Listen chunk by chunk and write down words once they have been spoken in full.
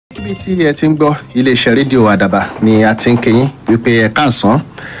níbi tí ẹ ti ń gbọ́ iléeṣẹ́ rédíò Adaba ni a ti ń kí yín wípé ẹ káàsán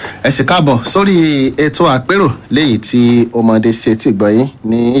ẹ sì káàbọ̀ sórí ètò àpérò léyìí tí ọmọdé sí etí gbọ́ yín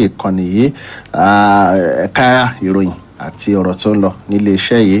ní ìkànnì yìí ẹ̀ka ìròyìn àti ọ̀rọ̀ tó ń lọ nílé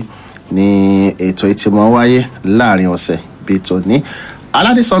iṣẹ́ yìí ní ètò ìtìmọ̀ wáyé láàrin ọ̀sẹ̀ bíi tòní.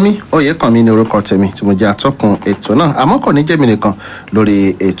 Aladesanmi Oyekanmi ní orúkọ tèmi tí mo jẹ́ atọ́kùn ètò náà àmọ́ kò ní jẹ́mi nìkan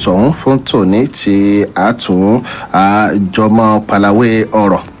lórí ètò ọ̀hún fún tòní tí a tún jọmọ pàlàwé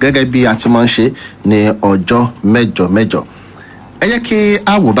ọ̀rọ̀ gẹ́gẹ́ bí a ti máa ń ṣe ní ọjọ́ mẹ́jọ mẹ́jọ. Ẹ jẹ́ kí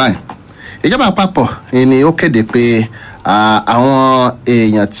a wò báyìí. Ìjọba àpapọ̀ ni ó kéde pé àwọn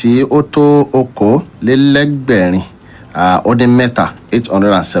èèyàn tí ó tó okòólélẹ́gbẹ̀rin ó dín mẹ́ta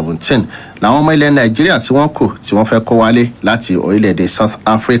 817 làwọn ọmọ ilẹ̀ Nàìjíríà tí wọ́n kù tí wọ́n fẹ́ kó wálé láti orílẹ̀-èdè South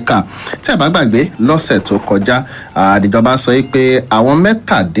Africa. Tí ẹ bá gbàgbé lọ́sẹ̀ tó kọjá ìjọba sọ pé àwọn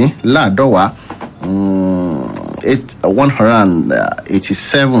mẹ́tàdínláàdọ́wàá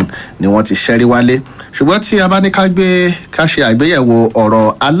 187 ni wọ́n ti ṣẹ́rí wálé. Ṣùgbọ́n tí a bá ní ká ṣe àgbéyẹ̀wò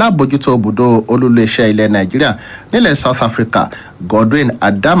ọ̀rọ̀ alábòjútó ibùdó olúléeṣẹ́ ilẹ̀ Nàìjíríà nílẹ̀ South Africa Godwin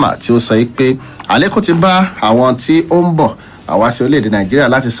Adaba tí ó sọ pé àlékún ti bá àwọn tí ó ń bọ̀ àwa sí orílẹ̀-èdè Nàìjíríà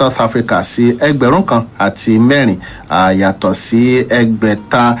láti South Africa sí 1,004 yàtọ̀ sí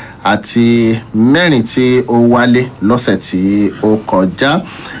 604 tí ó wálé lọ́sẹ̀ tí ó kọjá.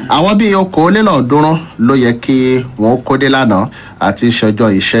 Àwọn bíi okòólélọ́ọ̀ọ́dúnrún ló yẹ kí wọ́n kó dé lánàá àti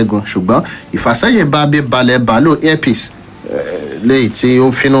ìṣọjọ́ ìṣẹ́gun ṣùgbọ́n ìfàsẹ́yìn bá bí balẹ̀ bàálù airpeace léyìí tí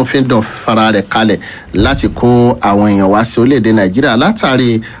ó fínúfíndọ̀ fara rẹ̀ kalẹ̀ láti kó àwọn èèyàn wá sí orílẹ̀-èdè Nàìjíríà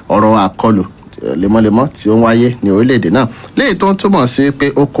látàrí ọ̀rọ̀ àkọlù lemọ́lemọ́ tí ó ń wáyé ní orílẹ̀-èdè náà léyìí tó ń túmọ̀ sí pé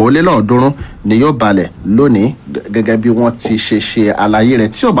okòólélọ́ọ̀ọ́dúnrún ni yóò balẹ̀ lónìí gẹ́gẹ́ bí wọ́n ti ṣe àlàyé rẹ̀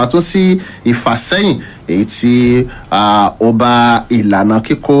tí ó bá tún sí ìfàsẹ́yìn èyí tí ó bá ìlànà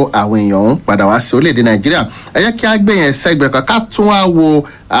kíkó àwọn èèyàn ọ̀hún padà wá sí orílẹ̀-èdè Nàìjíríà. Ẹ jẹ́ kí a gbé yẹn sẹ́gbẹ̀ẹ́ kan ká tún wá wo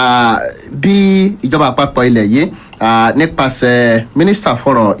bí ìjọba àpapọ̀ ilẹ̀ yìí nípasẹ̀ mínísítà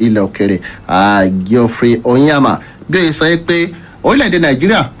fọ̀rọ̀ ilẹ̀ òkèrè Geoffrey Onyeama bí ó sọ pé orílẹ̀-èdè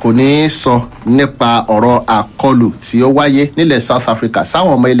Nàìjíríà kò ní í sọ nípa ọ̀rọ̀ àkọlù tí ó wáyé nílẹ̀ South Africa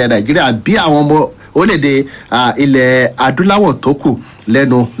sáwọn ọmọ ilẹ̀ Nàìjíríà bí àwọn ọmọ orílẹ̀-èdè ilẹ̀ adúláwọ̀ tó kù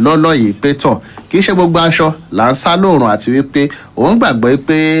lẹ́nu lọ́lọ́ yìí pé tọ̀ kì í ṣe gbogbo aṣọ là ń sá lóòrùn àti wípé òun gbàgbọ́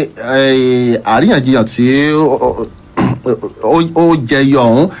pé àríyànjiyàn tí ó jẹyọ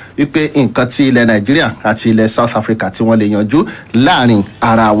ọ̀hún wípé nǹkan tí ilẹ̀ Nàìjíríà àti ilẹ̀ South Africa tí wọ́n lè yanjú láàrin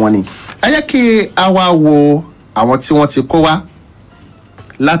ara wọn ni. Ẹ jẹ́ kí a wá wo àwọn tí wọ́n ti kó wá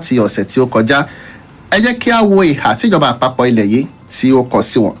láti ọ̀sẹ̀ tí ó kọjá. Ẹ jẹ́ kí a wo ìhà tíjọba àpapọ̀ ilẹ̀ yìí tí ó kọ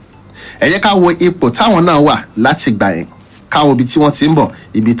sí wọn. Ẹ jẹ́ ká wo ipò táwọn náà wà láti gbà yẹn ká wo ibi tí wọ́n ti ń bọ̀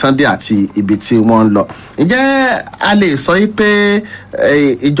ibi tán dé àti ibi tí wọ́n ń lọ. Ǹjẹ́ a lè sọ pé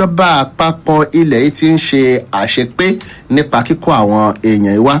ìjọba àpapọ̀ ilẹ̀ yìí ti ń ṣe àṣepé nípa kíkó àwọn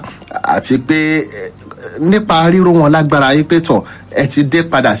èèyàn wá àti pé nípa ríró wọn lágbára yìí pé tọ̀ ẹ ti dé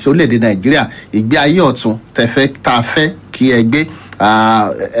padà sí orílẹ̀-èdè Nàìjíríà ìgbé ayé ọ̀tun tá a fẹ́ kí ẹ gbé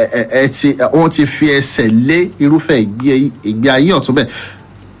wọ́n ti fi ẹsẹ̀ lé irúfẹ́ ìgbé ayé ọ̀tun bẹ́ẹ̀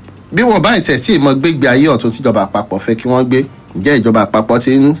bí wọ́n bá ìtẹ̀ tí ìmọ̀ gbégbé ayé ọ̀tun tíjọba àpapọ̀ fẹ́ kí wọ́n gbé ǹjẹ́ ìjọba àpapọ̀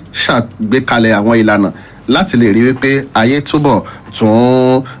ti ń ṣàgbékalẹ̀ àwọn ìlànà láti lè rí wípé ayé túbọ̀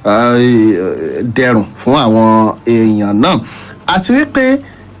tún dẹrùn fún àwọn èèyàn náà àti wípé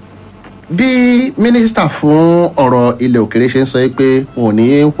bí mínísítà fún ọ̀rọ̀ ilẹ̀ òkèrè ṣe ń sọ pé wọn ò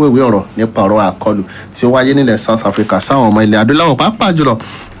ní wéwé ọ̀rọ̀ nípa ọ̀rọ̀ àkọlù tí ó wáyé nílẹ̀ South Africa sáwọn ọmọ ilẹ̀ adúláwọ̀ pàápàá jùlọ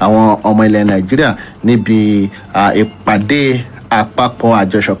àwọn ọmọ ilẹ̀ Nàìjíríà níbi ìpàdé àpapọ̀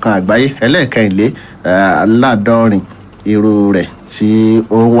àjọṣọ̀kan àgbáyé ẹlẹ́ẹ̀kẹrìnléláàádọ́rin irú rẹ̀ tí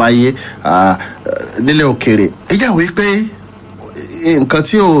ó wáyé nílẹ̀ òkèrè. ẹ jẹ́ wí pé nǹkan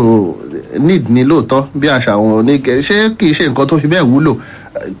tí ò ní lóòótọ́ bí àṣà àwọn oníkẹ́ ṣé kì í ṣe nǹkan tó fi bẹ́ẹ̀ wúlò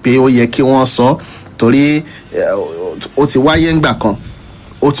pé ó yẹ kí wọ́n sọ torí ó ti wáyé ńgbà kan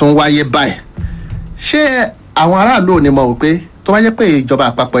ó tún wáyé báyìí. Ṣé àwọn aráàlú ò ní mọ̀ wípé tó bá jẹ́ pé ìjọba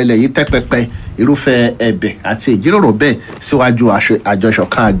àpapọ̀ ilẹ̀ yìí tẹ́ pẹpẹ irúfẹ́ ẹ̀bẹ̀ àti ìjíròrò bẹ́ẹ̀ síwájú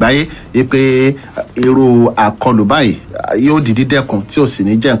àjọṣọ̀kan àgbáyé wípé irú àkọlù báyìí yóò di dídẹ́kun tí ò sì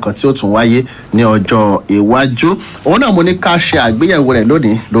ní jẹ́ nǹkan tí ó tún wáyé ní ọjọ́ iwájú. Òun náà mo ní ká ṣe àgbéyẹ̀wò rẹ̀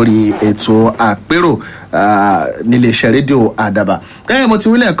lónìí lórí ètò àpérò níléeṣẹ́ rédíò Adaba. Gẹ́gẹ́ mo ti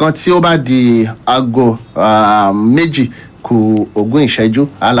wílẹ̀ kan tí ó bá di aago 2 kù 20 ìṣẹ́jú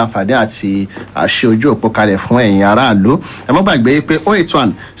aláǹfààní àti àṣẹ ojú òpó kalẹ̀ fún ẹ̀yin aráàlú. Ẹ má gbàgbé pé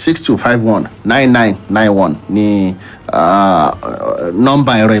 08162519991 ní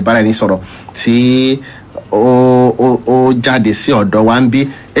nọ́mbà ẹ̀rọ ìbáraẹnisọ̀rọ̀ tí ó jáde sí ọ̀dọ̀ wa ń bí.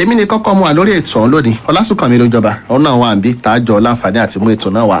 Èmi ni kọ́kọ́ mú wa lórí ètò ọ̀hún lónìí Ọlásùnkànmí ló jọba òun náà wà ń bí tààjọ láǹfààní àti mú ètò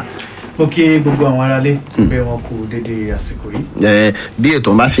náà wá. mo kí gbogbo àwọn aráalé pé wọn kú dédé àsìkò yìí. Bí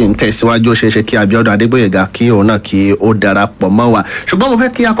ètò bá ṣe ń tẹ̀síwájú ó ṣeé ṣe kí Abíọ́dún Adégbóyèga kí òun náà kí ó darapọ̀ mọ́ wa ṣùgbọ́n mo fẹ́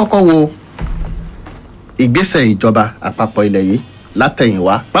kí a kọ́kọ́ wo ìgbésẹ̀ ìjọba àpapọ̀ ilẹ̀ yìí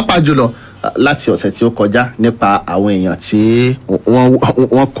látẹ̀yìnwá pàápàá jùlọ láti ọ̀sẹ̀ tí ó kọjá nípa àwọn èèyàn tí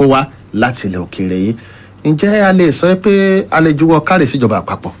wọ́n kó wá láti ilẹ̀ òkèèrè yìí ǹjẹ́ a lè sọ pé a lè juwọ́ káre síjọba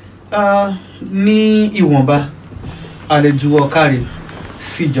àpapọ̀? Ní ìwọ̀nba a lè juwọ́ káre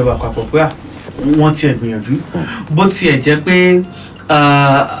sí ìjọba àpapọ̀ pé wọ́n tiẹ̀ gbìyànjú bó tiẹ̀ jẹ́ pé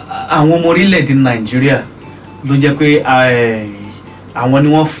àwọn ọmọ orílẹ̀-èdè Nàìjíríà ló jẹ́ pé àwọn ni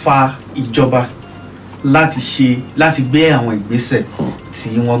wọ́n fa ìjọba láti gbé àwọn ìgbésẹ̀ tí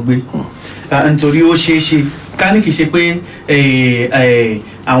wọ́n gbé nítorí ó ṣeé ṣe ká ní kìí ṣe pé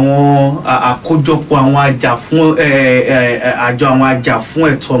àwọn àkójọpọ̀ àwọn àjàfún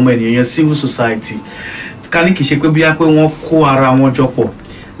ẹ̀tọ́ ọmọ ènìyàn civil society ká ní kìí ṣe pé bóyá pé wọ́n kó ara wọn jọ pọ̀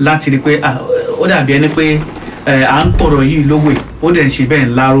láti rí pé ó dàbí ẹni pé à ń pọ̀rọ̀ yìí lówè ó dẹ̀ ń ṣe bẹ́ẹ̀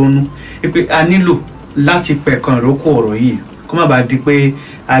ńlá ronú pé a nílò láti pẹ̀kan ìrókò ọ̀rọ̀ yìí kó má bàa di pé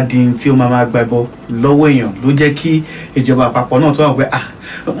adìyín tí ó máa gbàgbọ́ lọ́wọ́ èèyàn ló jẹ́ kí ìjọba àpapọ̀ náà tó wà pé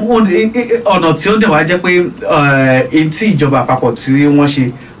ọ̀nà tí ó dẹ̀ wá jẹ́ pé tí ìjọba àpapọ̀ tí wọ́n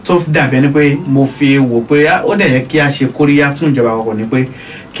ṣe tó dàbí ẹni pé mo fi wò pé ó dẹ̀ yẹ kí a ṣe kóríyá fún ìjọba àpapọ̀ ni pé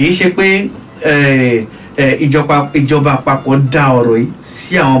kì í ṣe pé ìjọba àpapọ̀ dá ọ̀rọ̀ yìí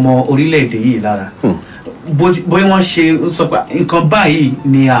sí àwọn ọmọ orílẹ̀-èdè yìí lára bóyá wọ́n ṣe sọ pé nǹkan báyìí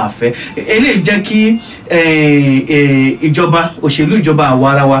ni a fẹ́ eléyìí jẹ́ kí òṣèlú ìjọba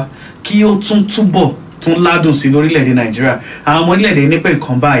àwarawa kí ó túbọ̀ ládùn sí lórílẹ̀-èdè Nàìjíríà àwọn ọmọ orílẹ̀-èdè ní pé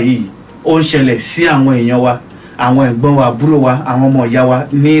nǹkan báyìí ó ń ṣẹlẹ̀ sí àwọn èèyàn wa àwọn ẹ̀gbọ́n wa àbúrò wa àwọn ọmọ ìyá wa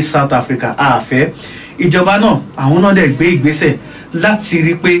ní South Africa a fẹ́ ìjọba náà àwọn náà dẹ̀ gbé ìgbésẹ̀ láti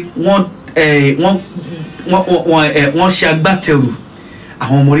rí pé wọ́n ṣe agbátẹrù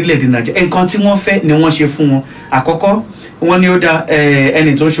àwọn ọmọ orílẹ̀-èdè Nàìjíríà nǹkan tí wọ́n fẹ́ ni wọ́n ṣe fún wọn àkọ́kọ́ wọ́n ní ó dá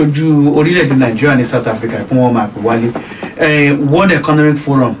ẹni tó ń ṣojú orílẹ̀-èdè Nàìjíríà ní South Africa kí wọ́n máa pè wálé World Economic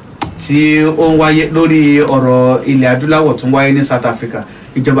Forum tí ó ń wáyé lórí ọ̀rọ̀ ilẹ̀ adúláwọ̀ tó ń wáyé ní South Africa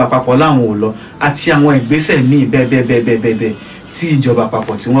ìjọba àpapọ̀ láwọn ò lọ àti àwọn ìgbésẹ̀ míì bẹ́ẹ̀ tí ìjọba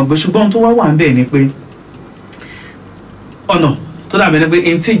àpapọ̀ tí wọ́n gbé ṣùgbọ́n tó wá wà ń bẹ̀ ni pé ọ̀nà tó dàbí ni pé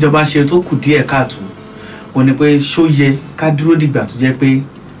ẹni tí ìjọba ṣe tó kù díẹ̀ káàtó ó ní pé ṣó yẹ ká dúró dìgbà tó jẹ́ pé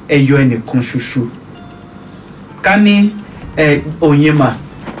ẹyọ ẹnìkan ṣoṣo ká ní Onyema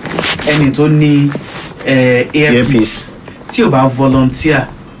ẹni tó ní earpiece tí ò bá volunteer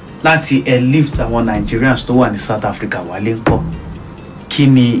láti lift àwọn Nigerians tó wà ní South Africa wálé ńkọ́ kí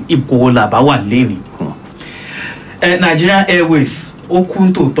ni ipò wo làbá wà lẹ́ni Nigerian Airways ó kú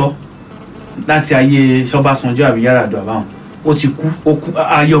tòótọ́ láti ayé Ọbásanjọ́ àbí Yar'Adua àbáwọn ó ti kú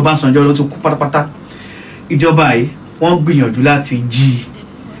ayé Ọbásanjọ́ ló ti kú pátápátá ìjọba yìí wọ́n gbìyànjú láti jí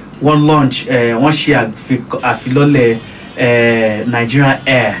wọ́n launch wọ́n ṣe àfilọ́lẹ̀ Nigerian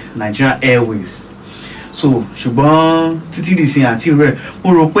Airways so ṣùgbọ́n títí di sin àti rẹ̀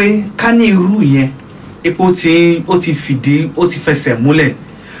mo rò pé ká ní irú yẹn epo ó ti fẹsẹ̀ múlẹ̀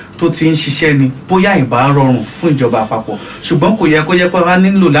tó ti ń ṣiṣẹ́ ni bóyá ìbá rọrùn fún ìjọba àpapọ̀ ṣùgbọ́n kò yẹ kó jẹ́ pé wọ́n á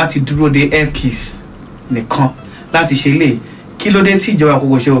nílò láti dúró de airpeace nìkan láti ṣe lè kí ló dé tí ìjọba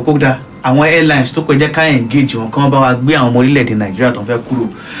àpapọ̀ ṣe òkú dá àwọn airlines tó kọjá ká engage wọn kán bá wa gbé àwọn ọmọ orílẹ̀-èdè Nàìjíríà tó ń fẹ́ kúrò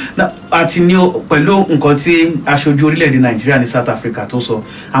àti ní pẹ̀lú nǹkan tí aṣojú orílẹ̀-èdè Nàìjíríà ní South Africa tó sọ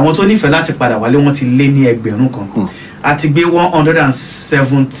àwọn tó nífẹ̀ẹ́ láti padà wálé wọ́n ti lé ní 1,000 kan àti gbé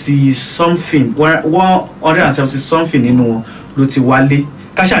 170 something nínú wọn ló ti wálé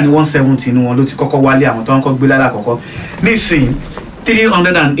káṣà ní 170 nínú wọn ló ti kọ́kọ́ wálé àwọn tó ń kọ́ gbé lálákọ̀ọ́kọ́ nísìnyí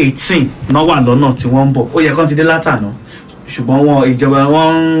 318 náà wà lọ́nà tí wọ́n ń bọ̀ ó yẹ kán ti dé látàná ṣùgbọ́n ìjọba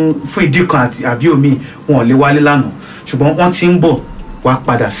wọn fún ìdí kan àbí omi wọn ò lè wálé lánàá ṣùgbọ́n wọ́n ti ń bọ̀ wá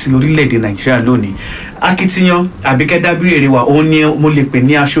padà sí orílẹ̀-èdè Nàìjíríà lónìí akitiyan Àbíkẹ́ Dábírèrè wa òun ni mo lè pè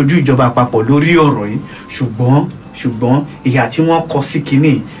ní aṣojú ìjọba àpapọ̀ lórí ọ̀rọ̀ yìí ṣùgbọ́n ìhà tí wọ́n kọ sí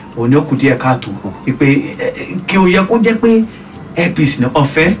kínní òun ni ó kù díẹ̀ káàtó pé kí ó yẹ kó jẹ́ pé airpeace ní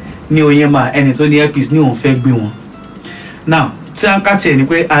ọ̀fẹ́ ní Onyema ẹni tó ní airpeace ní òun fẹ́ gbé wọn now tí a ká tiẹ̀ ni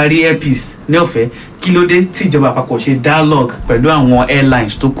pé a rí airpeace ní ọ̀fẹ́ kí ló dé tí ìjọba àpapọ̀ ṣe dialogue pẹ̀lú àwọn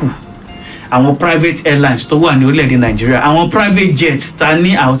airlines tó kù àwọn private airlines tó wà ní orílẹ̀-èdè Nàìjíríà àwọn private jets ta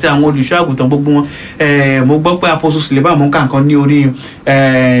ní àwọn tí àwọn olùṣọ́ àgùntàn gbogbo wọn mo gbọ́ pé Apostle Suleiman mú kankan ní orí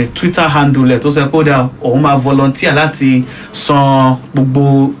Twitter handle ẹ̀ tó sọ pé ó dà òun máa volunteer láti san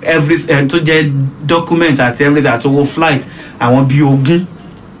gbogbo everything tó jẹ́ document àti everything àti owó flight àwọn bíi 20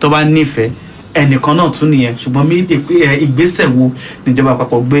 tó bá nífẹ̀ẹ́ ẹnìkan náà tún nìyẹn ṣùgbọ́n ìgbésẹ̀ wo níjọba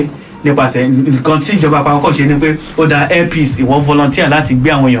àpapọ̀ gbé nípasẹ̀ nǹkan tí ìjọba àpapọ̀ ṣe ni pé ó da airpeace ìwọ volunteer láti gbé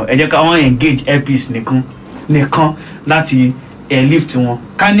àwọn èèyàn ẹ jẹ́ ká wọ́n engage airpeace nìkan láti airlift wọn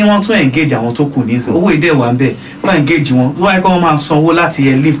ká ní wọ́n tún engage àwọn tó kù ní ìsìn owó ìdẹ́ wà ń bẹ̀ wọ́n engage wọn wọ́n wáyé pé wọ́n máa sanwó láti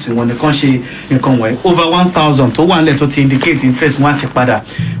airlift wọn nìkan ṣe nǹkan wọ̀nyí over 1,000 tó wà nílẹ̀ tó ti indicate interest wọn á ti padà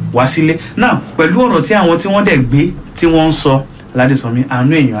wá sílé now pẹ̀lú ọ̀rọ̀ tí àwọn tí wọ́n dẹ̀ gbé tí wọ́n ń sọ Aladesanmi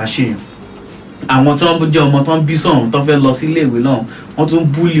àánú èèyàn á ṣèyàn àwọn tí wọ́n jẹ́ ọmọ tó ń bí sọ̀rọ̀ tó fẹ́ lọ sí iléèwé náà wọ́n tún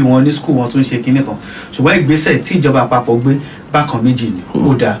búlì wọn ní skul wọ́n tún ṣe kinní kan ṣùgbọ́n ìgbésẹ̀ tí ìjọba àpapọ̀ gbé bákan méjì ni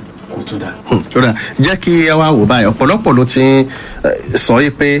ó dáa kò tún dáa. tó dáa jẹ́ kí ẹ wá wò báyìí ọ̀pọ̀lọpọ̀ ló ti ń sọ yìí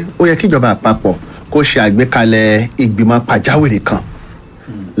pé ó yẹ kí ìjọba àpapọ̀ kó ṣe àgbékalẹ̀ ìgbìmọ̀ pàjáwìrì kan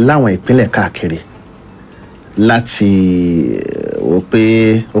láwọn ìpínlẹ̀ káàkiri láti wò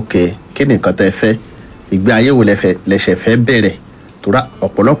pé ok kí ni nǹkan tẹ́ fẹ́ ìgbé ayé wo lẹ́sẹ̀ fẹ́ bẹ̀rẹ̀ tó rà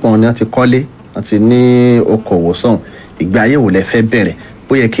ọ̀pọ̀lọpọ̀ ni wọ́n ti kọ́lé wọ́n ti ní okòwò sọ̀hún ìgbé ayé wo lẹ fẹ́ bẹ̀rẹ̀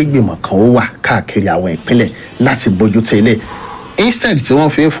ó yẹ kí ìgbìmọ̀ kan ó wà káàkiri àwọn ìpínlẹ̀ láti bójú tó ilé instead tí wọ́n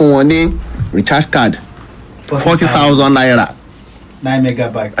fi ń fún wọn ní recharge card 40,000 naira 9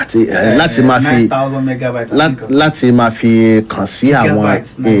 megabytes àti láti máa fi 9,000 megabytes láti máa fi kàn sí àwọn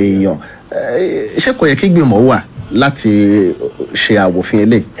èèyàn ṣé kò yẹ kí ìgbìmọ̀ wà láti ṣe àwòfin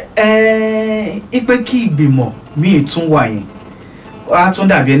ilé. ipe kí ìgbìmọ̀ míì tún wà yẹn a tún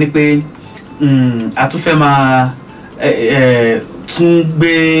dàbí ẹni pé a tún fẹ́ máa tún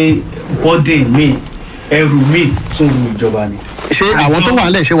gbé bọ́dìn míì ẹrù míì tún ru ìjọba ni. ṣé àwọn tó wà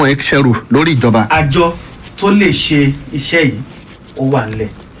nílẹ̀ ṣé wọ́n yẹn ṣẹrù lórí ìjọba. àjọ tó lè ṣe iṣẹ́ yìí ó wà nílẹ̀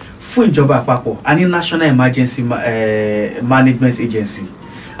fún ìjọba àpapọ̀ a ní National Emergency Management Agency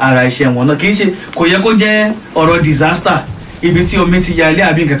ara iṣẹ́ wọn náà kì í ṣe kò yẹ kó jẹ́ ọ̀rọ̀ disaster ibi tí omi ti ya ilé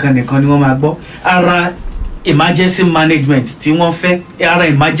àbí nǹkan nìkan ni wọ́n máa gbọ́ ara emergency management tí wọ́n fẹ́ ara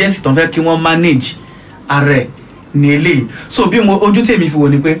emergency tó ń fẹ́ kí wọ́n manage ara ẹ̀ ní eléyìí so bí mo ojú tèmi fi wò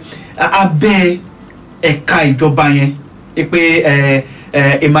ni pé abẹ́ ẹ̀ka ìjọba yẹn pé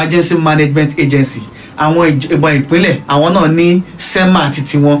emergency management agency àwọn ìjọba ìpínlẹ̀ àwọn náà ní SEMA àti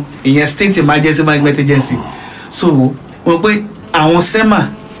tiwọn ìyẹn state emergency management agency so wọ́n pé àwọn SEMA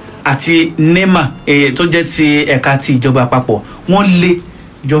àti NEMA tó jẹ́ ti ẹ̀ka ti ìjọba àpapọ̀ wọ́n lè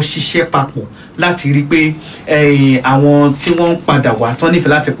jọ ṣiṣẹ́ papọ̀ láti rí i pé àwọn tí wọ́n ń padà wá tán nífẹ̀ẹ́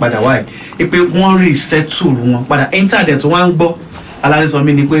láti padà wá ẹ̀ pé wọ́n resettle wọn padà internet wọn ń gbọ́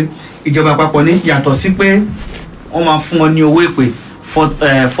Aladesanmi ni pé ìjọba àpapọ̀ ní yàtọ̀ sí pé wọ́n máa fún wọn ní owó ìpè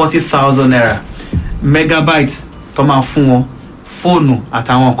 40,000 naira megabytes tó máa fún wọn fóònù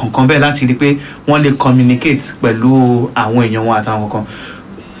àtàwọn kankan bẹ́ẹ̀ láti rí i pé wọ́n lè communicate pẹ̀lú àwọn èèyàn wọn àtàwọn kan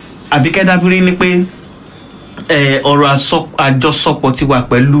Àbíkẹ́ Dábírí ní pé ọ̀rọ̀ àjọsọpọ̀ ti wà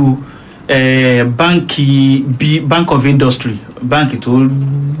pẹ̀lú báńkì Bank of Industry báńkì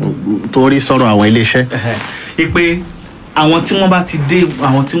tó rí sọ̀rọ̀ àwọn iléeṣẹ́ pé àwọn tí wọ́n bá ti dé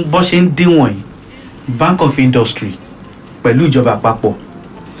àwọn tí bọ́ ṣe ń dé wọ̀nyí Bank of Industry pẹ̀lú ìjọba àpapọ̀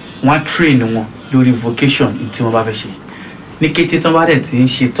wọ́n á train wọn lórí vocation tí wọ́n bá fẹ́ ṣe ní kété tán bá dẹ̀ ti ń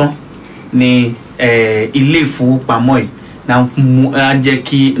ṣe tán ní ilé ìfowópamọ́ yìí náà jẹ́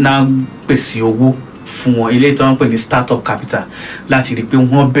kí náà pèsè owó fún wọn ilé tí wọ́n ń pè ní startup capital láti rí i pé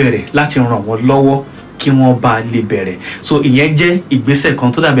wọ́n bẹ̀rẹ̀ láti ràn wọ́n lọ́wọ́ kí wọ́n bá lè bẹ̀rẹ̀ so ìyẹn jẹ́ ìgbésẹ̀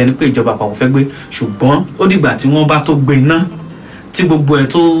kan tó dàbí ẹni pé ìjọba àpapọ̀ fẹ́ gbé ṣùgbọ́n ó dìgbà tí wọ́n bá tó gbé ná tí gbogbo ẹ̀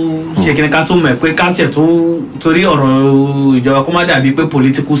tó ṣe kí ni ká tó mọ̀ pé ká tiẹ̀ tó torí ọ̀rọ̀ ìjọba kó má dàbí pé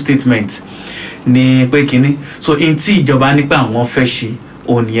political statement ni pé kínní so in tí ìjọba ní pé àwọn fẹ́ ṣe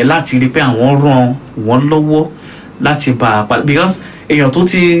òun nìyẹn láti rí i pé àwọn ràn wọ́n lọ́wọ́ láti bá a padà because èèyàn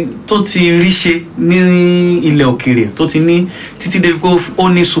tó ti rí ṣe ní ilẹ̀ òkèèrè tó ti ní títí débi pé ó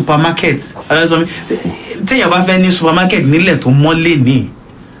ní supermarket Aladesanmi téèyàn bá fẹ́ ní supermarket nílẹ̀ tó mọ́lé ní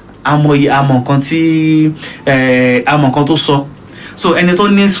àmọ̀ nǹkan tó sọ so ẹni tó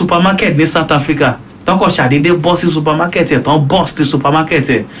ní supermarket ní South Africa tán kò ṣàdédé bọ́ sí supermarket ẹ̀ tán bọ́ sí supermarket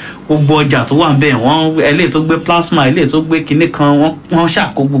ẹ̀ gbogbo ọjà tó wà ń bẹ̀ wọ́n eléyìí tó gbé plasma eléyìí tó gbé kinní kan wọ́n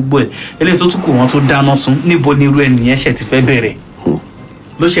ṣàkó gbogbo ẹ̀ eléyìí tó tún kù wọ́n tó dáná sun níbo ni irú ẹnìyẹn ṣẹ̀ ti fẹ́ bẹ̀rẹ̀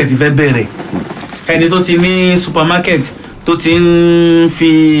ló ṣẹ̀ ti fẹ́ bẹ̀rẹ̀ ẹni tó ti ní supermarket tó ti ń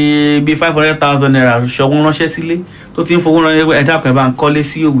fi bí 500,000 naira ṣọwọ́n ránṣẹ́ sílé tó ti ń fowó ránṣẹ́ ẹ dákun ẹ bá ń kọ́lé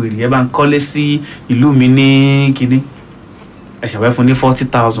sí Òwèrì ẹ bá ń kọ́lé sí ìlú mi ní kinní ẹ ṣẹ̀fẹ́ fún ní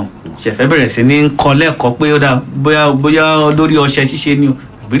 40,000 ṣẹ̀fẹ́ bẹ̀rẹ̀ sí ní kọ́ lẹ́ẹ̀kọ́ pé ó dà bóyá lórí ọṣẹ ṣíṣe ni o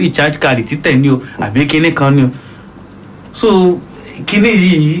àbí recharge card títẹ̀ ni o àbí kinní kan ni o so kinní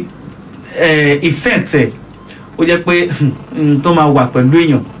yìí effect ẹ̀ ó jẹ́ pé tó máa wà pẹ̀lú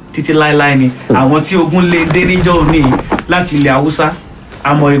èèyàn títí láéláé ni àwọn tí ogun lè dé níjọ́ òní láti ilẹ̀ Haúsá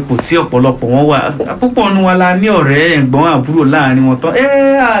àmọ́ ipò tí ọ̀pọ̀lọpọ̀ wọn wà púpọ̀ nu wa la ní ọ̀rẹ́ ẹ̀gbọ́n àbúrò láàrin wọn tán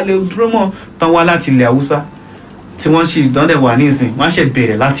a lè dúró mọ́ tán wá láti ilẹ̀ Haúsá tí wọ́n sì dánlẹ̀ wà ní ìsìn wọ́n á ṣe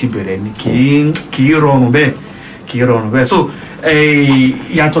bẹ̀rẹ̀ láti bẹ̀rẹ̀ ni kì í rọrùn bẹ́ẹ̀ so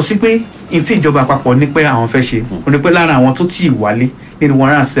yàtọ̀ sí pé n tí ìjọba àpapọ̀ ní pé àwọn fẹ́ ṣe ó ní pé lára àwọn tó tì wálé nínú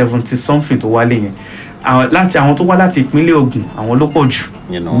 170 something tó wálé yẹn láti àwọn tó wá láti ìpínlẹ̀ Ògùn àwọn ló pọ̀ jù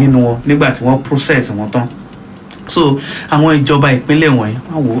nínú wọn nígbà tí wọ́n process wọn tán so àwọn ìjọba ìpínlẹ̀ wọ̀nyí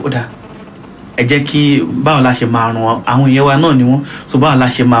wọ́n wò ó dà ẹ jẹ́ kí báwo la ṣe máa ràn wọ́n àwọn èèyàn wa náà ni wọ́n so báwo la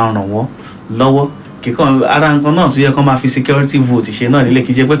ṣe máa ràn wọ́n lọ́wọ́ kíkan ara nǹkan náà tó yẹ kó máa fi security vote ṣe náà nílé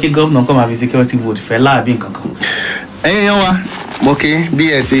kì í ṣe pé kí gómìnà kó máa fi security vote fẹ́ láàbí nǹkan kan. ẹ̀yin yan wa mo kí bí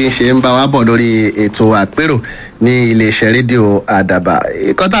ẹ ti ṣe ń bá wa bọ̀ lórí ètò àpérò ní iléeṣẹ́ rédíò Àdàbà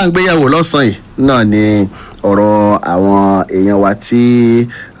ìkan tá à ń gbéyàwó lọ́sàn-án yìí náà ni ọ̀rọ̀ àwọn èèyàn wa tí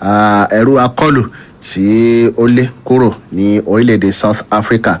ẹ̀rù akọlù tí ó lé kúrò ní orílẹ̀-èdè South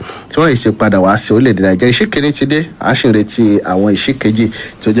Africa tí wọ́n yìí ṣe padà wá sí orílẹ̀-èdè Nàìjíríà ìṣíkíní ti dé a sì ń retí àwọn ìṣíkejì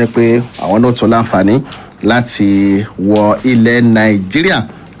tó jẹ́ pé àwọn náà tó láǹfààní láti wọ ilẹ̀ Nàìjíríà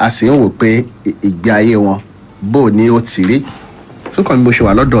a sì ń wò pé ìgbé ayé wọn bó ni ó ti rí fúnkàn mi bó ṣe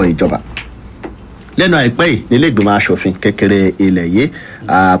wà lọ́dọ̀ ìjọba lẹ́nu àìpẹ́ yìí nílé ìgbìmọ̀ asòfin kékeré ilẹ̀ yìí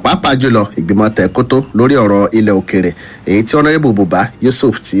pàápàá jùlọ ìgbìmọ̀ tẹ̀kótó lórí ọ̀rọ̀ ilẹ̀ òkèrè èyí tí honourable Buba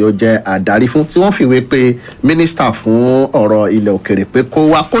Yusuf tí ó jẹ́ adarí fún tí wọ́n fìwé pé mínísítà fún ọ̀rọ̀ ilẹ̀ òkèrè pé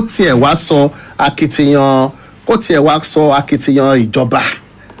kó tiẹ̀ wá sọ akitiyan ìjọba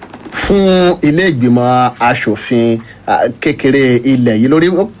fún ilé ìgbìmọ̀ asòfin kékeré ilẹ̀ yìí lórí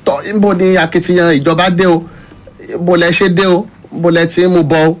níbo ni akitiyan ìjọba dé o bó lẹ ṣe dé o bó lẹ ti ń mú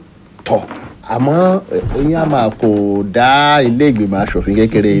bọ́ tọ̀ àmọ́ eyín àmà kò dá ilé ìgbìmọ̀ asòfin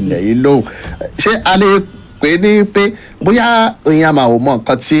kékeré ilẹ̀ yìí lóhùn ṣé a lè pè ní pé bóyá eyín àmà ò mọ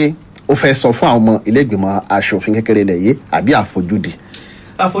nǹkan tí ó fẹ́ sọ fún àwọn ọmọ ilé ìgbìmọ̀ asòfin kékeré ilẹ̀ yìí àbí àfojúdi.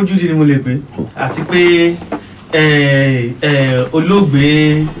 àfojúdi ni mo lè pè àti pé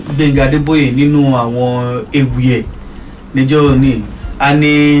olóògbé Gbẹ́ngà Adébóyè nínú àwọn ewì ẹ̀ níjọ́ òní a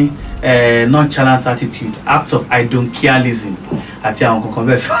ní nonchalant attitude act of I don't careism àti àwọn kankan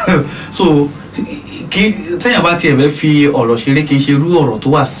bẹ́ẹ̀ so kí tẹ́yàn bá tiẹ̀ fẹ́ fi ọ̀rọ̀ ṣeré kì í ṣe irú ọ̀rọ̀ tó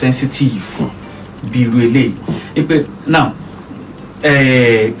wà sensitive bí irú eléyìí ipe now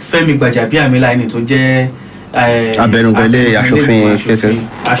Fẹ́mi Gbàjàbíàmílà ẹni tó jẹ́ abẹnugan aṣòfin kékeré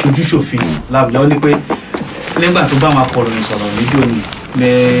aṣojúṣòfin lábùlá ó ní pé nígbà tó bá wọn akọ̀ròyìn sọ̀rọ̀ níjó ni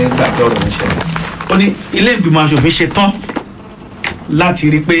nígbà tí ọ̀rọ̀ ń ṣẹlẹ̀ ó ní ilé ìgbìmọ̀ aṣòfin ṣe tán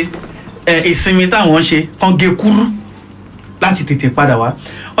láti rí pé ìsinmi táwọn ṣe kán gé kúrú láti tètè padà wá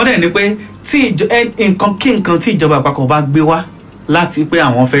ó dẹ̀ ní pé tí nǹkan tí ìjọba àpapọ̀ bá gbé wá láti pé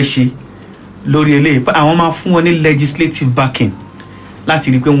àwọn fẹ́ ṣe lórí eléyìí àwọn máa fún wọn ní legislative backing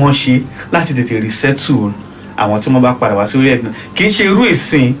láti rí pé wọ́n ṣe láti tètè resettle àwọn tí wọ́n bá padà wá sí orílẹ̀-èdè náà kì í ṣe irú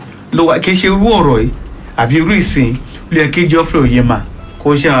ìsìn ló wá kì í ṣe irú ọ̀rọ̀ yìí àbí irú ìsìn ló yẹ kí Geoffrey Oyema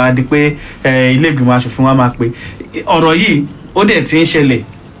kó ṣe àwọn adi pé ilé ìgbìmọ̀ aṣòfin wa máa pe ọ̀rọ̀ yìí ó dẹ̀ ti ń ṣẹlẹ̀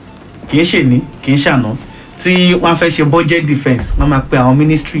kì í ṣe ní kì í ṣàná tí wọ́n fẹ́ ṣe budget defence wọ́n máa pe àwọn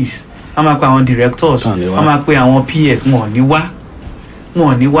ministries wọ́n máa pe àwọn directors wọ́n máa pe àwọn PS wọn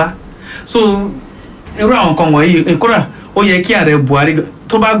ò ní wá so irú àwọn nǹkan wọ̀nyí kódà ó yẹ kí ààrẹ Buhari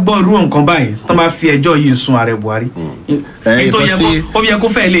tó bá gbọ́ irú nǹkan báyìí tó bá fi ẹjọ́ yìí sun ààrẹ Buhari ó yẹ kó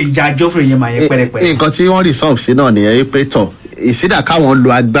fẹ́ lè ja Geoffrey yẹn máa yẹ pẹ́rẹpẹ́rẹ. nǹkan tí wọ́n resolve sí náà nìyẹn pé tọ̀ ìsídà káwọn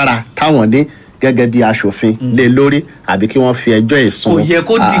lo agbára táwọn ní gẹ́gẹ́ bí aṣòfin lé lórí àbí kí wọ́n fi ẹjọ́ ìsun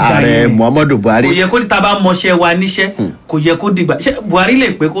ààrẹ Muhammadu Buhari. kò yẹ kó tá a bá mọṣẹ́ wa níṣẹ́ kò yẹ kó dìgbà Buhari lè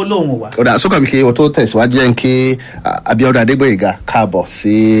pé kó lóun wà. ọ̀dà sọ́kànmí kí o tó tẹ̀síwájú yẹn kí Abíọ́dún Adégbóyèga káàbọ̀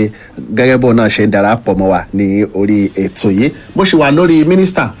sí gẹ́gẹ́ bó náà ṣe ń darapọ̀ mọ́ wa ní orí ètò yìí bó ṣe wà lórí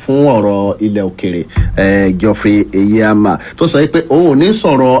mínísítà fún ọ̀rọ̀ ilẹ̀ òkèrè Geoffrey Oyema tó sọ pé òun ò ní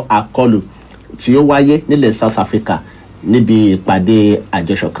sọ̀rọ̀ àkọlù tí ó wáyé nílẹ̀ South Africa níbi ìpàdé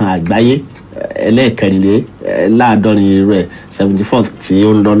àjọṣọ̀kan àgbáyé ẹlẹ́ẹ̀kẹrìnléláàádọ́rin rẹ̀ 74th tí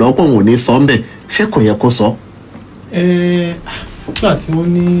ó ń lọ lọ́pọ̀ òun ò ní sọ ń bẹ̀ ṣé kò yẹ kó sọ. nígbà tí wọ́n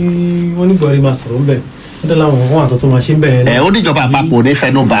ní Buhari máa sọ̀rọ̀ ń bẹ̀ wọ́n dẹ́ láwọn ọ̀hún àtọ́ tó máa ṣe ń bẹ̀ ẹ́. ó níjọba àpapọ̀ ní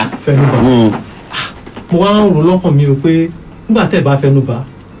fẹnubà. mo wá ń rò lọ́kàn mi o pé nígbà tẹ́ ẹ bá fẹnubà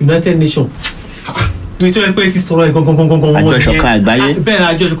United Nations mi tó yẹ pé ti sọ̀rọ̀ ẹ̀ gangan àjọṣọ̀kan àgbáyé. bẹ́ẹ̀ ni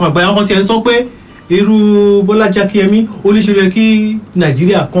àjọṣọ̀kan àgbáyé ọkàn tiẹ̀ ń sọ pé irú Bọ́lá Jákèyẹmí oníṣẹ́lẹ̀ kí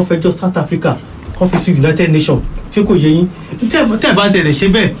Nàìjíríà kan fẹjọ́ South Africa kan fi sí United Nations tí kò yé yín tẹ́ ẹ bá tẹ̀lé ṣe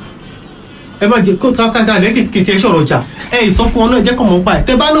bẹ́ẹ̀ ẹ má jẹ kó káàkiri lẹ́kìkì tí ẹ ṣọ̀rọ̀ jà ẹ ìsọ fún wọn náà jẹ́ kọ́ mọ́ ń pa ẹ̀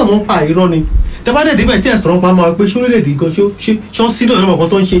tẹ́ bá náà mọ́ ń pa irọ́ ni tẹ́ bá dẹ̀dẹ̀ bẹ́ẹ̀ tẹ́ ẹ̀ sọ̀rọ̀ pa máa pé sórílẹ̀-èdè gan ṣọ́ sílẹ̀ ọ̀rọ̀ kan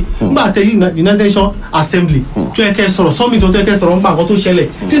tó ń ṣe nígbà tẹ United Nations Assembly tó yẹ kẹ́ sọ̀rọ̀ summit tó yẹ kẹ́ sọ̀rọ̀ nípa nǹkan tó ṣẹlẹ̀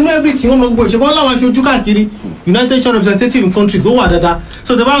tínú everything wọn mọ̀ gbọ́ ìṣẹ̀kọ́ láwọn aṣojú káàkiri United Nations representative in countries ó wà dáadáa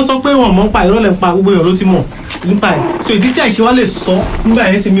so tẹ́ bá ń sọ pé wọn mọ̀ ń pa irọ́ lẹ́ ń pa gbogbo èèyàn ló ti mọ̀ nípa ẹ̀ so ìdí tí àìṣe wa lè sọ nígbà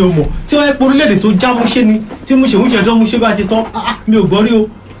yẹn sì mi ò mọ̀ tí wọ́n yẹ pé orílẹ̀-èdè tó já múṣe ni tí múṣe tó múṣe bá ti sọ mi ò gbọ́ rí o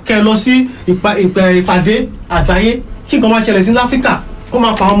kẹ́ lọ sí ìpàdé àgbáyé kí nǹkan máa ṣẹlẹ̀ sí láfíríkà kó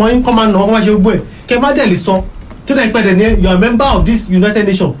máa pa ọmọ yín kó máa nà kó máa ṣe gbogbo ẹ̀ kẹ́ má dẹ̀ lè sọ tó dẹ̀ pẹ́ dẹ̀ ní you are member of this United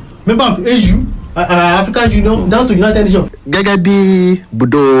Nations member of AU African Union down to United Nations. gẹ́gẹ́ bí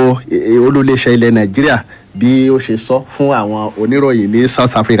ibùdó olùléṣẹ́ ilẹ̀ Nàìjíríà bí ó ṣe sọ fún àwọn oníròyìn ní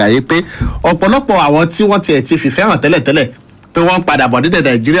South Africa yìí pé ọ̀pọ̀lọpọ̀ àwọn tí wọ́n tiẹ̀ ti fìfẹ́ hàn tẹ́lẹ̀tẹ́lẹ̀ pé wọ́n ń padà bọ̀ nílẹ̀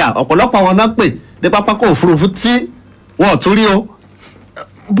Nàìjíríà ọ̀pọ̀lọpọ̀ àwọn náà pè ní pápákọ̀ òfurufú tí wọ́n tún rí o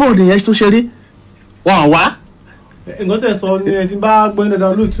bóòlù yẹn tún ṣe rí wọn wá. nǹkan tẹ̀ sọ ni ẹ ti bá gbọ́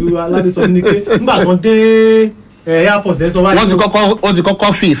dandan olóòtú Aládésànmí ni pé nígbà kan dé airport ẹ sọ wáyé. wọ́n ti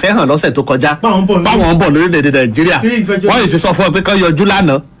kọ́kọ́ fi ìfẹ́ hàn lọ́sẹ̀ tó kọjá báwọn ń bọ̀ lórílẹ̀‐èdè Nàìjíríà wọ́n sì sọ fún ọ pé kán yọjú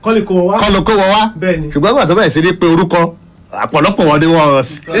lánàá kọ́ lè kó wọn wá ṣùgbọ́n ìgbà tó bẹ̀rẹ̀ sí ní pé orúkọ àpọ̀lọpọ̀ wọn ni wọ́n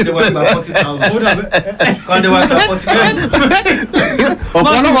sí.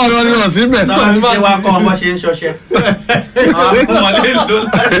 ọ̀pọ̀lọpọ̀ wọn ni wọ́n sí bẹ̀. náà ti ṣe wá kọ́ ọmọ ṣe ń ṣọṣẹ́.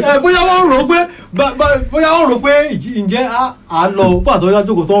 bóyá wọ́n rò pé ǹjẹ́ à lọ pàtó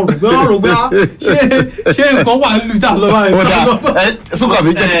yájókòó tó ń rò pé wọ́n rò pé ṣé nǹkan wà nílùú tá a lọ báyìí.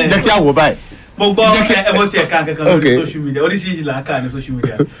 Súnkànmí jẹ́ kí á wò báyìí. mo gbọ́ ẹbọ tí ẹ̀ka kankan lórí social media oríṣiríṣi là ń kà ní social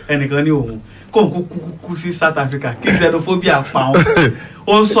media ẹnìkan ní òun kò ń kú sí South Africa kí xenophobia pa wọn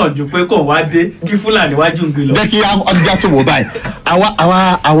ó ń sàn ju pé kò wá dé kí Fúlàní wájú ń gbé lọ. jẹ́ kí ọdún tó wò báyìí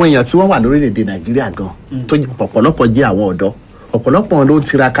àwọn èèyàn tí wọ́n wà lórílẹ̀‐èdè Nàìjíríà gan tó ọ̀pọ̀lọpọ̀ jẹ́ àwọn ọ̀dọ́ ọ̀pọ̀lọpọ̀ ló ń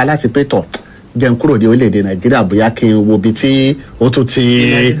tiraka láti pé tọ̀ jẹ́ n kúrò ní orílẹ̀‐èdè Nàìjíríà bóyá kí n wo ibi tí ó tún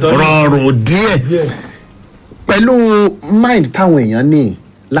ti rọrùn díẹ̀ pẹ̀lú mind táwọn èèyàn ní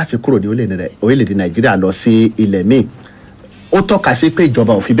láti kúrò ní orílẹ̀‐èdè Nàìjíríà lọ sí ilẹ̀ míì ó tọ́ka sí pé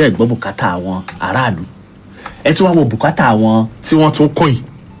ìjọba ò fi bẹ́ẹ̀ gbọ́ bùkátà àwọn aráàlú ẹ tí wọ́n wo bùkátà àwọn tí wọ́n tún kó yìí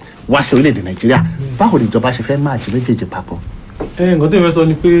wá sí orílẹ̀‐èdè Nàìjíríà báwo ni ìjọba ṣe fẹ́ máa jí méjèèjì papọ̀. nǹkan tó yẹ sọ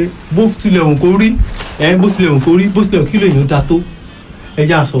ni pé bó tilẹ̀ òun kò rí bó tilẹ̀ kí lóyún da tó ẹ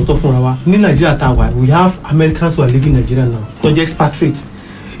jẹ́ àsọ̀tọ̀ fúnra wa ní Nàìjíríà tá a wà we have Americans who are living in Nigeria now tó jẹ́ expatriate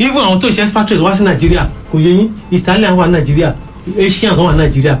even àwọn tó ṣe expatriate wá sí Nàìjíríà kò yẹ yín Italian wà Nàìjíríà Asian tó wà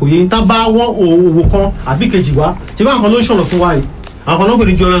Nàìjíríà kò yẹ yín tá bá wọn òwò kan àbí kejì wá ṣé bá àwọn ló ń ṣọ̀nà fún wa yìí àwọn kan náà pè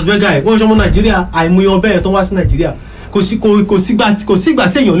ní Julius Berger wọ́n ń ṣọmọ Nàìjíríà àìmọye ọbẹ̀ tó wá sí Nàìjíríà kò sígbà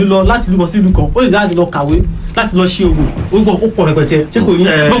tí èèyàn ní lọ láti lúbọ sí ìlú kan ó lè láti lọ kàwé láti lọ ṣe òwò ó pọ̀ rẹpẹtẹ ṣé kò yín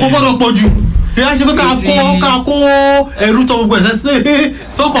gbogbo gbọ́dọ̀ pọ̀ jù kí á ṣe pé ká kó ẹrú tó gbogbo ẹ̀sẹ̀ sí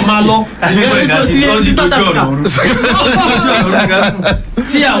sọ́kàn máa lọ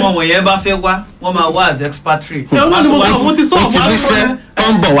tí àwọn wọ̀nyẹn bá fẹ́ wá wọ́n máa wá as expatriate. wọ́n ti sọ ó ti fi ṣe tó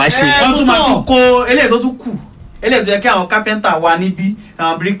ń bọ̀ wá ṣe. wọ́n tún máa tún kó eléyìí tó tún kù eléyìí tó yẹ kí àwọn carpenter wa níbí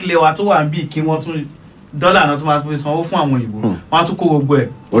àwọn bricklayer wa tó wà níbí kí wọ́n tún dọ́là náà tún máa fi sanwó fún àwọn òyìnbó wọ́n á tún kó gbogbo ẹ̀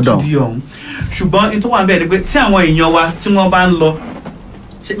ó tún di ọ̀hún. ṣùgbọ́n ní tó wà níbẹ̀ ni pé tí àwọn èèyàn wa tí wọ́n bá ń lọ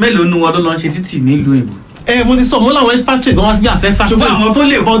mélòó nu wọn ló lọ ń ṣe títì nílùú ìbò. mo ti sọ mo láwọn expatriate gan wá sí bí àṣẹ expatriate. ṣùgbọ́n àwọn tó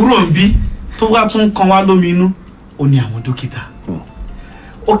lè kúrò níbí tó wá tún kan wá lómi inú ó ní àwọn dókítà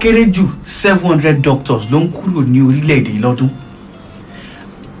ó kéré jù 700 doctors ló ń kúrò ní orílẹ̀-èdè lọ́dún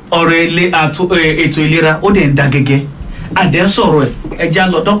ọ̀rọ̀ ètò ìlera ó dẹ̀ ń da gẹ́gẹ́ àdẹ́ ń sọ̀rọ̀ ẹja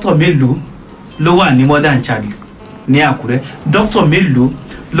lọ dókítà mélòó ló wà ní modern child ní Àkúrẹ́ dókítà mélòó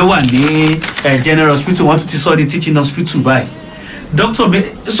ló wà ní general hospital wọ́n tún ti sọ di teaching hospital báyìí dókítà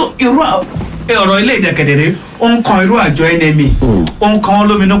mélòó so irú ọ̀rọ̀ ilé ìdẹ̀kẹ̀dẹ̀rẹ̀ ó ń kan irú àjọ NMA ó ń kan wọn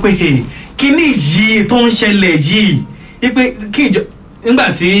lóminú pé kíní yìí tó ń ṣẹlẹ̀ yìí wípé kí ìjọ nígbà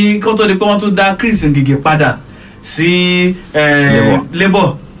tí kó tó di pé wọ́n tún dá Chris Ngige padà sí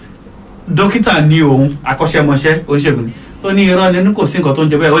labour dókítà ní òun akọ́ṣẹ́mọṣẹ́ oníṣègùn ó ní irọ́ nínú kò sí nǹkan tó ń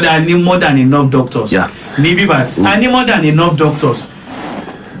jẹ bẹ́ẹ̀ ó dá ní more than enough doctors ní bíbá a ní more than enough doctors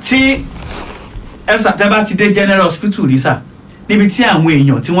tí ẹ̀sà tẹ́ bá ti dé general hospital rí sà níbi tí àwọn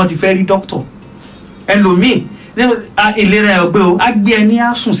èèyàn tí wọ́n ti fẹ́ rí doctor ẹlòmíì ìlera ẹ̀ gbé o á gbé ẹni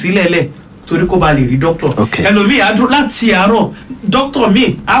á sùn sílẹ̀ lẹ̀ torí kó ba lè rí doctor ẹlòmíì á dúró láti àárọ̀ doctor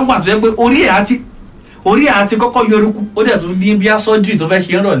míì á wà tó yẹ pé orí ẹ̀ á ti kọ́kọ́ yọrùkú ó dẹ̀ tún ní bí á surgery tó fẹ́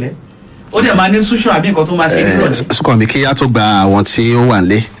ṣe ń rọ̀lẹ́ ó dẹ̀ máa ní ṣúṣọ àbí nǹkan tó máa ṣe nírọ̀lẹ́. Súnkànmí kí á tó gba àwọn tí ó wà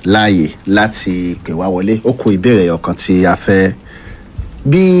nílé láàyè láti pè wá wọlé ó kó ìbéèrè ọ̀kan tí a fẹ́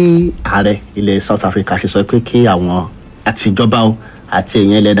bí ààrẹ ilẹ̀ South Africa ṣe sọ pé kí àwọn àtijọba o àti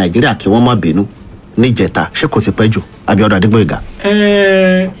èèyàn ilẹ̀ Nàìjíríà kí wọ́n má bínú níjẹta ṣé kò ti pẹ́ jù Abíọ́dún Adégbóyèga.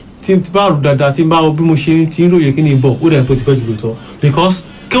 tí n bá rò dáadáa tí n bá wo bí mo ṣe ti ń ròyìn kí ni bọ̀ ó dẹ̀ tó ti pẹ́ jù lóòótọ́ because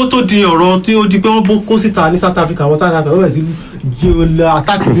kí ó tó di ọ̀rọ̀ tí ó di pé wọ́n bó kó síta ní South Africa àwọn South Africa wọ́n bẹ̀rẹ̀ sí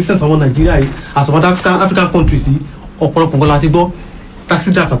attack business àwọn Nàìjíríà yìí àtọ̀mọ́tà African countries yìí ọ̀pọ̀lọpọ̀ nǹkan la ti gbọ́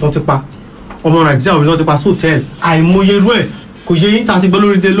taxi driver tó ti pa ọmọ Nàìjíríà òbí tó ti pa sóòtẹ́ẹ̀lì àìmọye irú ẹ̀ kò yẹ yín tá a ti gbọ́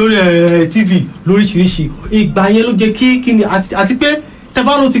lórí TV lóríṣiríṣi ìgbà yẹn ló jẹ́ kí ni àti pé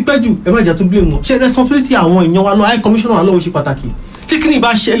tẹ́bá ló ti pẹ́ jù ẹ má jẹ́ tó blame wọn ṣe responsibility àwọn èèyàn wa lọ high commissioner wa lọ́wọ́ ṣe pàtàkì tí kíní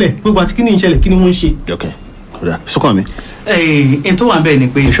bá ṣẹlẹ̀ gbogbo àti kíní ìṣẹ̀lẹ̀ kíní wọ́n ń ṣe. ok Súnkànmí. n tó wà ń bẹ̀ ni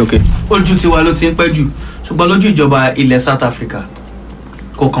pé ojú tiwa ló ti ń pẹ́ jù ṣùgbọ́n lójú ìjọba ilẹ̀ South Africa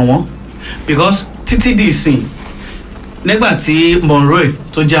kò kàn wọ́n because títí di ìsìn nígbà tí Monroe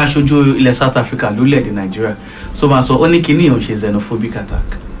tó jẹ́ aṣojú ilẹ̀ South Africa lórílẹ̀‐èdè Nàìjíríà tó máa sọ ó ní kíní òun ṣe xenophobic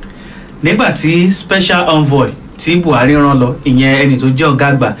attack nígbà tí special envoy tí Buhari rán lọ ìyẹn ẹni tó jẹ́ ọ̀gá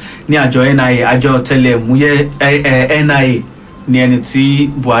àgbà ní àjọ NIA àjọ ọ̀tẹlẹ̀múyẹ́ NIA ní ẹni tí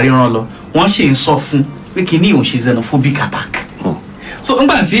Buhari rán lọ wọ́n ṣe ń sọ fún pé kíní òun ṣe xenophobic attack so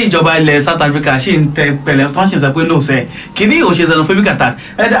nígbà tí ìjọba ilẹ̀ South Africa ṣì ń tẹ pẹ̀lẹ́ tó ń ṣe sọ pé no sẹ́ kíní òun ṣe xenophobic attack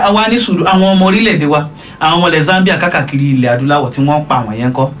ẹ̀dá àwa ní sùúrù àwọn ọmọ orílẹ̀-èdè wa àwọn ọmọ ilẹ̀ Zambia kákàkiri ilẹ̀ adúláwọ̀ tí wọ́n pa àwọn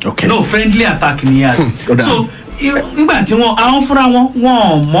yẹn kọ́ no friendly attack ni yàrá so nígbà tí àwọn fúnra wọn ò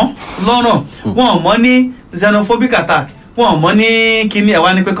mọ̀ lọ́rọ̀ wọn ò mọ̀ ní xenophobic attack wọn ò mọ̀ ní kíní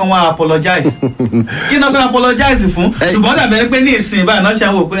ẹ̀wá ni pé kán wá apologize kí náà fẹ́ apologize fún ṣùgbọ́n dàbẹ̀ ni pé ní ìsìn báyìí náà ṣe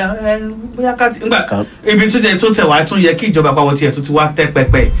àwọn òpin bóyá ká nígbà ibi tó tẹ̀ wá tún yẹ kí ìjọba àpapọ̀ tiẹ̀ tó ti wá tẹ́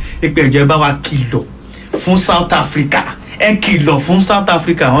pẹpẹ ìpè ìjọba wa kìlọ̀ fún South Africa ẹ kìlọ̀ fún South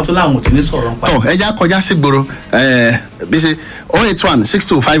Africa àwọn tó láwọn ò tún ní sọ̀rọ̀ nípa. tó ẹja kọjá sí gbòòrò bí ṣe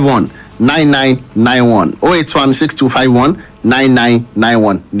 08162519991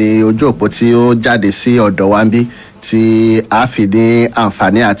 08162519991 ni ojú òpó tí ó jáde sí ọ̀dọ̀ wa ń bí tí a fi ní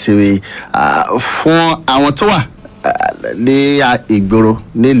àǹfààní àti fún àwọn tó wà ní ìgboro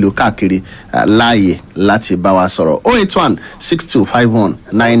nílùú káàkiri láàyè láti bá wa sọ̀rọ̀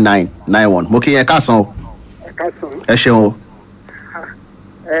 08162519991 mo kí yẹn káàsán o ẹ ṣeun o.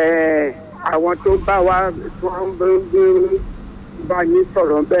 àwọn tó bá wa tó ń bá ní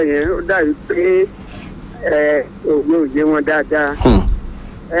sọ̀rọ̀ bẹ́ẹ̀ yẹn ó dàbí pé òwe òye wọn dáadáa.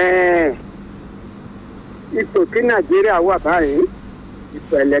 Ipò tí Nàìjíríà wà báyìí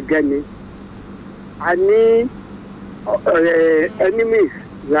ipò ẹlẹgẹ́ ni a ní enemies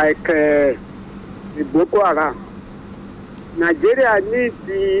like Boko Haram. Nàìjíríà ní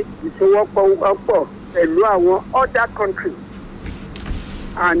ti ìṣòwòpọ̀ pẹ̀lú àwọn other countries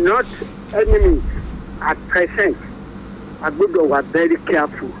are not enemies at present. A gbọ́dọ̀ wà very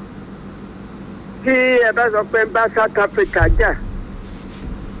careful. Tí ẹ bá sọ pé ń bá South Africa jà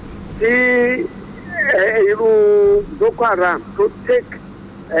tí irú Boko Haram to take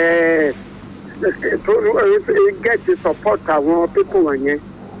to get the support àwọn people wọ̀nyẹn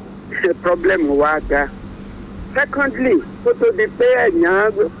ṣe problem wa ga. Secondly, kó tó di pé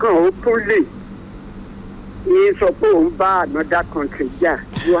ẹ̀yàn kan ó tún lè ní sọ pé òun bá another country jà.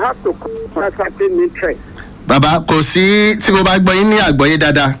 You have to come to certain interest. Bàbá kò sí tí mo bá gbọ́ yín ní àgbọ́yé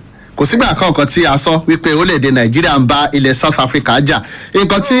dáadáa kò sígbà kankan tí a sọ wípé orílẹ̀-èdè Nàìjíríà ń bá ilẹ̀ South Africa jà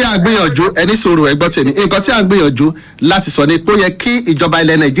nǹkan tí a gbìyànjú ẹni sọ̀rọ̀ ẹgbọ́ tèmi nǹkan tí a gbìyànjú láti sọ ni pé ó yẹ kí ìjọba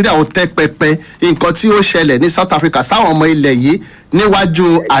ilẹ̀ Nàìjíríà ó tẹ́ pẹpẹ nǹkan tí ó ṣẹlẹ̀ ní South Africa sáwọn ọmọ ilẹ̀ yìí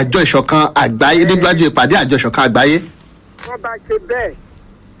níwájú àjọ ìṣọ̀kan àgbáyé níwájú ìpàdé àjọ ìṣọ̀kan àgbáyé. wọ́n bá ṣe bẹ́ẹ̀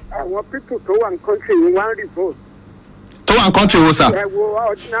àwọn pípù tó wà ní kọ́ńtì yìí wá ń revolt. tó wà ní kọ́ńtì wo sà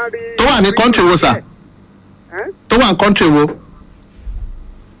tó wà ní kọ́ńtì wo sà tó wà ní kọ́ńtì wo.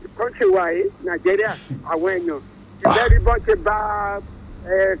 kọ́ńtì wa yìí Nàìjíríà àwọn èèyàn ìbẹ́rí bọ́ ṣe bá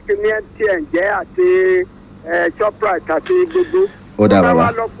kìnìún jẹ́ àti Shoprite àti gbogbo. ó dà bàbá wọ́n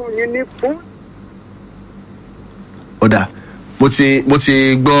bá lọ fún yín ní fún. ó dà mo ti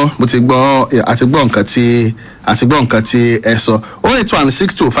gbọ́ àti gbọ́ nǹkan tí ẹ sọ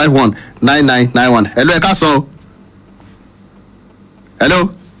 08162519991 hello ẹ káàsán o hello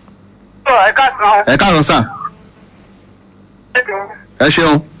ẹ káàsán sà ẹ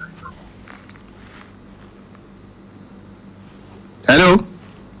ṣeun hello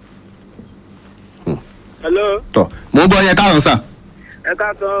tọ mo ń gbọ́ yẹn káàsán sà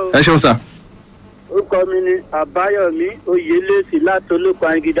ẹ ṣeun sà. Orúkọ mi ni Àbáyọ̀mí Oyèlésì láti Olóko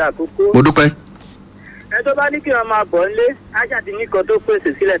Angida Àkókò. Mo dúpẹ́. Ẹ tó bá ní kí wọ́n máa bọ̀ nílé, ájàdí nìkan tó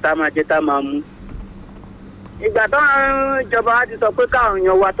pèsè sílẹ̀ tá a máa jẹ tá a máa mú. Ìgbà táwọn ìjọba wa ti sọ pé káwọn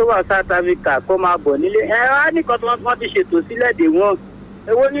èèyàn wa tó wà South Africa kó máa bọ̀ nílé. Ẹ wá nìkan tí wọ́n ti ṣètò sílẹ̀ dè wọ́n.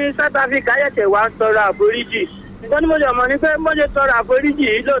 Èwo ni South Africa ayẹ̀tẹ̀ wa ń tọrọ àforíjì. Nǹkan tí mo lè mọ̀ ni pé mo lè tọrọ àforíjì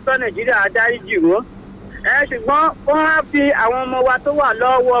yìí lóòótọ́ Nàìjíríà á dáríjì wọ́n. Ṣùgbọ́n wọ́n á fi àwọn ọmọ wa tó wà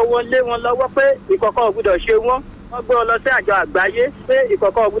lọ́wọ́ wọn lé wọn lọ́wọ́ pé ìkọ̀kọ̀ ò gbọ́dọ̀ ṣe wọ́n gbé wọn lọ sí àjọ àgbáyé pé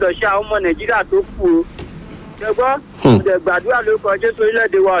ìkọ̀kọ̀ ò gbọ́dọ̀ ṣe àwọn ọmọ Nàìjíríà tó kù o. ṣùgbọ́n ìdẹ̀ gbàdúrà lórúkọ Jésù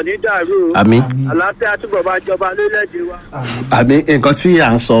orílẹ̀-èdè wa ò ní dàrú o. àmín. àlàáfíà túbọ̀ máa jọba lórílẹ̀-èdè wa. àmín. nǹkan tí à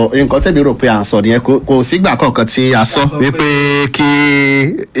ń sọ nǹkan tẹ̀mí rò pé à ń sọ nìyẹn kò sígbà kankan tí a sọ wípé kí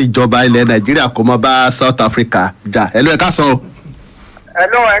ìjọba ilẹ̀ Nàìjíríà kó mọ́ bá South Africa jà ẹ ló ẹ káàsán o. ẹ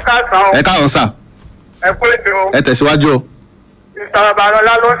káàsán o. ẹ káàsán sà. ẹ kú ètò. ẹ tẹ̀síwájú o. Mr.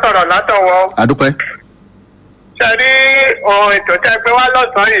 Babalọlá ló ń sọ̀rọ̀ látọ̀wọ́. àdúpẹ́. ṣe rí ohun ètò tẹ́ gbé wá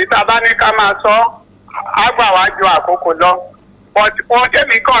lọ́sàn-án yìí tá a bá ní ká máa sọ á gbà wá ju àkókò lọ but ohun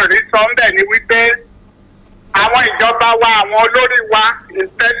tẹ́mi kàn rí sọ ń bẹ̀ ni wípé àwọn ìjọba wa àwọn olórí wa in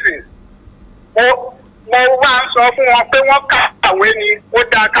person mo wá ń sọ fún wọn pé wọ́n kàwé ni ó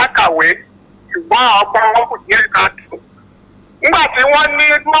dáa ká kàwé ṣùgbọ́n ọgbọ́n wọn kò díẹ̀ káàtó. nígbà tí wọ́n ní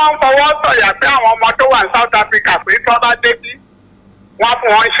wọ́n ń fọwọ́ sọ̀yà pé àwọn ọmọ tó wà ní South Africa pé tó bá débí wọ́n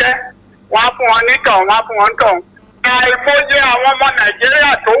fún wọn iṣẹ́ wọ́n fún wọn nítàn wọ́n fún wọn tàn. àìmọye àwọn ọmọ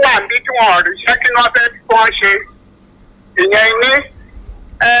Nàìjíríà tó wà níbí tí wọn ò ríṣẹ́ kí wọ́n fẹ́ kí wọ́n ṣe. ìyẹn ní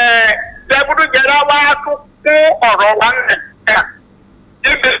jẹgúdújẹrá wá tún fún ọ̀rọ̀ wa Nàìjíríà.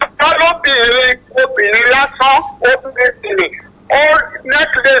 ibi tó obìnrin lásán obìnrin ó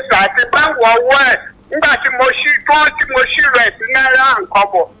necklace àti báwo ọwọ́ ẹ̀ nígbà tí mo ṣí rẹ̀ sí náírà nǹkan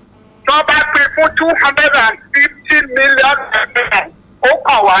bọ̀ tó bá pín fún 250 million naira ó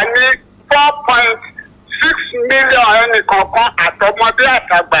kàn wá ní 4.6 million ẹnìkọ̀ọ̀kan àtọmọdé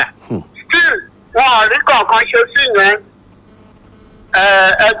àtàgbà still wọn ò rí kankan ṣe sí yẹn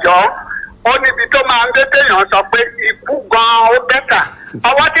ẹjọ́ ó níbi tó máa ń dé téèyàn sọ pé ikú gan-an ó bẹ́tà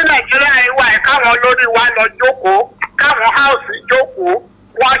ọwọ́ tí Nàìjíríà yìí wà káwọn olórí wa lọ jókòó káwọn háùsì jókòó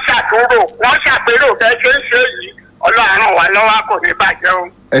wọ́n ṣàpérò fẹ́ ṣe yìí Ọlọ́run wà lọ́wọ́ kò ní bàjẹ́ o.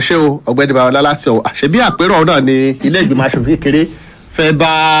 ẹ ṣé o ọ̀gbẹ́ni babalá láti ọ àṣebí àpérò náà ni ilé ìgbìmọ̀ aṣòfin kékeré fẹ́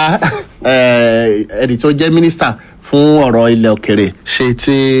bá ẹni tó jẹ́ mínísítà fún ọ̀rọ̀ ilẹ̀ òkèrè ṣe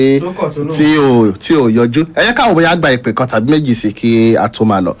tí ò yọjú ẹ yẹ káwọn bóyá gba ìpè kan tàbí méjì sí kí a tó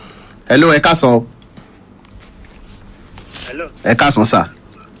máa lọ. hello ẹ káàsán. ẹ káàsán sà.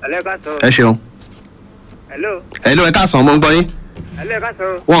 ẹ ṣeun. hello ẹ káàsán mo ń gbọ́ yín.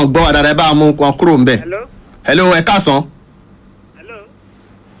 wọ́n gbọ́ wa dáadáa ẹ bá mú wọn kúrò ń bẹ̀. hello ẹ káàsán.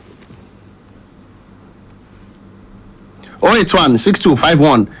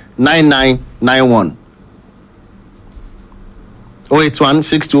 08162519991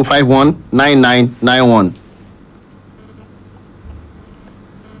 08162519991.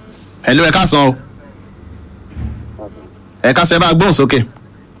 hello ẹ káàsán o. ẹ káàsán ẹ bá gbóhùn sókè.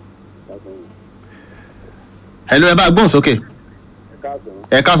 hello ẹ bá gbóhùn sókè.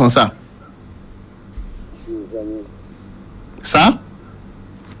 ẹ káàsán sà. sà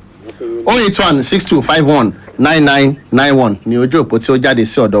 08162519991 ni ojú òpó tí ó jáde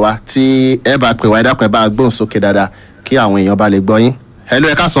sí ọ̀dọ̀ wa tí ẹ bá pè wá ẹ dákun ẹ bá gbóhùn sókè dáadáa kí àwọn èèyàn bá lè gbọ́ yín. hello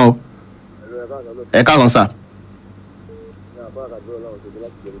ẹ káàsán o. ẹ káàsán sà.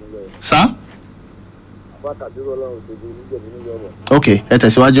 sà. ok ẹ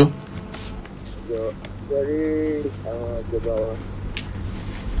tẹ̀síwájú.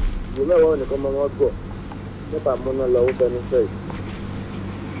 ìgbìmọ̀ nìkan máa wọ́n gbọ́ nípa múná lọ́wọ́ fẹ́nu fẹ́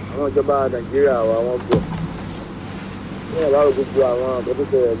àwọn ìjọba Nàìjíríà wa wọ́n gbọ́ ní ìyàbá gbogbo àwọn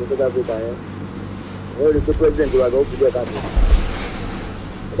àbọ̀dúkọ̀ ẹ̀mí South Africa yẹn wọ́n rí pé president wa gbọ́ fúdú ẹ̀ka tó wọ́n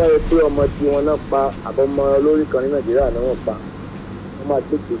dáwọ́ pé ọmọ tí wọn náà pa àbọ̀mọ olórí kan ní Nàìjíríà náà wọ́n pa wọ́n máa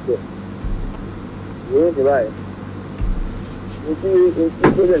gbé gbèsè ìròyìn ti báyìí ní tí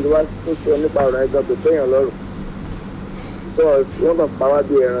president wa tó sọ nípa ọ̀rọ̀ ẹgbẹ́ tó tẹ̀yàn lọ́rùn tó wọ́n kàn pa wá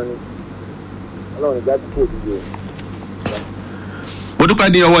bí ẹran ni Ọlọ́run ìgbà tó kò dìde. mo dúpẹ́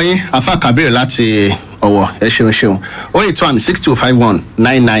ní ọwọ́ yín afa kabir láti ọ̀wọ̀ ẹ ṣeun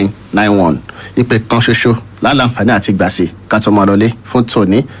 08162519991 ìpè kan ṣoṣo lálàǹfààní àti gbàsí kátọ́mọlọlé fún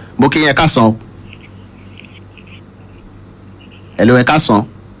tòní mo kí yẹn kásán. hello ẹ kásán.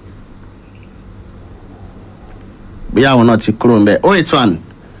 bí àwọn náà ti kúrò ń bẹ̀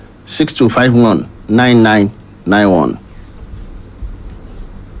 08162519991.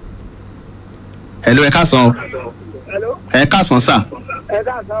 hello ẹ káàsán. ẹ káàsán sà.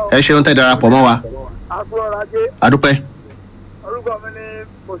 ẹ ṣeun tẹ́ darapọ̀ mọ́ wa. adúpẹ́. orúkọ mi ni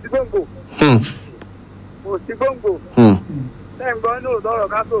mòsígbòǹgbò. mòsígbòǹgbò. lẹ́yìn gbọ́ inú òtọ́rọ̀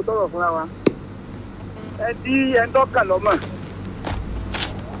ká tó òtọ́rọ̀ fúnra wa. ẹ dí ẹ̀ńtọ́kàn lọ́mọ̀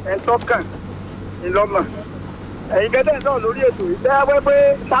ẹ̀ńtọ́kàn ìlọ́mọ̀. ẹ̀yin gẹ́gẹ́ sọ̀rọ̀ lórí ètò ìtẹ́ wẹ́ pé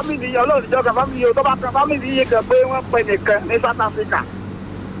fámìlì ọlọ́run ìjọba fámìlì yìí tó bá kan fámìlì yìí kan pé wọ́n pẹ̀ nìkan ní South Africa.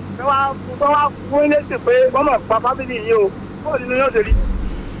 wọ́n wá fún létí pé wọ́n mọ̀ pa fámìlì yìí o bóòlù ni yóò ṣe rí.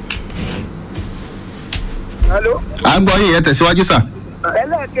 hello. à ń gbọ́ yín ẹ tẹ̀síwájú sà.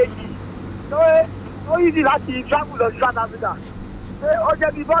 ẹlẹ́ẹ̀kejì ó yíṣì láti travel lọ sí South Africa ṣé ó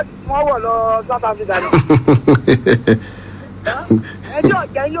jẹ́ bí bọ́ọ̀sì tí wọ́n wọ̀ lọ South Africa ni. ẹjọ́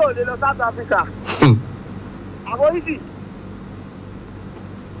ọ̀jẹ̀ yóò lè lọ South Africa. àwọn yíṣì.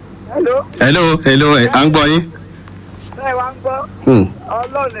 hello à ń gbọ́ yín. bẹ́ẹ̀ wá ń gbọ́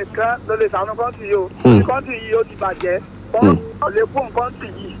Ọlọ́run nìkan ló lè ṣàánú kọ́ńtì yìí o kọ́ńtì yìí ó ti bàjẹ́ kọ́ lè fún kọ́ńtì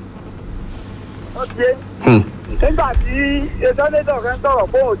yìí ó ti yé nígbà tí ìdánilẹ́dọ̀ rẹ̀ ń sọ̀rọ̀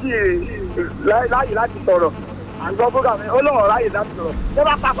fún òjì láàyè láti sọ̀rọ̀ à ń gbọ́ program ó lóun ọ̀rá yìí láti sọ̀rọ̀ ṣé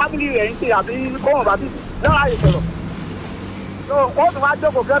bá pa fámìlì rẹ̀ ń ṣe àbí kóhùn bá ti lọ́ra yìí sọ̀rọ̀ so wọ́n tún wá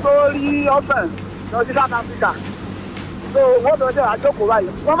jókòó kẹ́ tó rí ọ̀sán lọ sí South Africa so wọ́n tún wá jókòó báyìí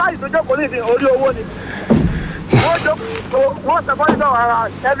wọ́n bá yìí tó jókòó ní ìsìn orí owó ni wọ́n jókòó wọ́n sọ fọ́nìtọ̀ ara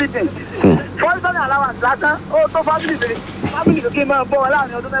everything fọ́nìtọ̀ ní allowance lásán ó tó fámìlì kí n máa bọ́ wọn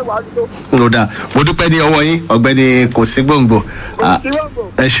láàrin ọdún mẹ́wàá ọdún tó. ló dáa mo dúpẹ́ ní ọwọ́ yín ọ̀gbẹ́ni kò sí gbòǹgbò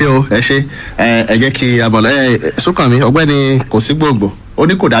ẹ ṣe o ẹ ṣe ẹ jẹ́ kí abọ̀lọ́ Súnkànmí ọ̀gbẹ́ni kò sí gbòǹgbò ó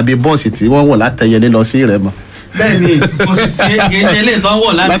ní kò dàbí bọ́ọ̀sì tí wọ́n wọ̀ látẹ̀yẹlé lọ sí Ìrẹ́mọ. bẹ́ẹ̀ni kò sì ṣe ilé tó ń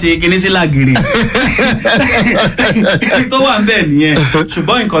wọ̀ láti kíní sí Lágìrì tó wà ń bẹ̀ nìyẹn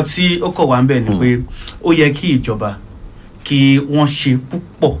ṣùgbọ́n nǹkan tí ó kọ̀ wá ń bẹ̀ ni pé ó yẹ kí ìjọba kí wọ́n ṣe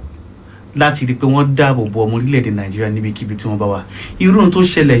púpọ̀ láti rí i pé wọ́n dáàbò bo ọmọ orílẹ̀-èdè Nàìjíríà níbikíbi tí wọ́n bá wà irú ohun tó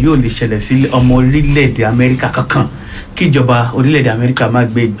ṣẹlẹ̀ yóò lè ṣẹlẹ̀ sí ọmọ orílẹ̀-èdè Amẹ́ríkà kankan kí ìjọba orílẹ̀-èdè Amẹ́ríkà má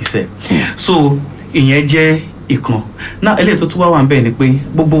gbé ìgbésẹ̀ so ìyẹn jẹ́ ìkan náà eléyìí tó tún wá wà ń bẹ̀ ni pé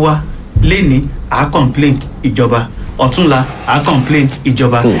gbogbo wa léni à complain ìjọba ọ̀túnla à complain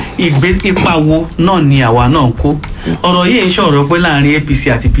ìjọba ipa wo náà ni àwa náà ń kó ọ̀rọ̀ yìí ń ṣọ̀rọ̀ pé láàrin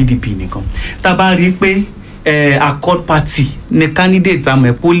APC àti PDP nìkan tá a bá rí i pé accord party ni candidate àmọ́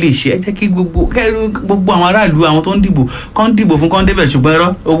ẹ̀pọ̀ lè ṣe ẹ jẹ́ kí gbogbo àwọn aráàlú àwọn tó ń dìbò kán dìbò fún kán débẹ̀ ṣùgbọ́n ẹ̀rọ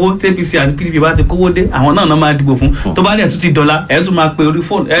owó APC àti PDP bá ti kówó dé àwọn náà máa dìbò fún tó bá dẹ̀ tún ti dọ́là ẹ̀ tún máa pe orí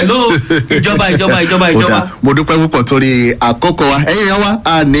fóònù ẹ̀ ló ìjọba. mo dúpẹ́ púpọ̀ torí àkókò wa ẹ̀yin yẹn wá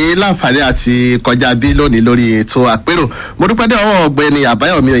a ní láǹfààní àti kọjá bí lónìí lórí ètò àpérò mo dúpẹ́ dé ọwọ́ ọ̀gbẹ́ni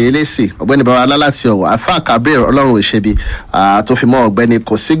Àbáyọ̀mí Oyèlésì ọ̀gbẹ́ni Babalá láti Ọ̀wọ̀ Alfa Kabir Ọlọ́run òṣèbí tó fi mọ́ ọ̀gbẹ́ni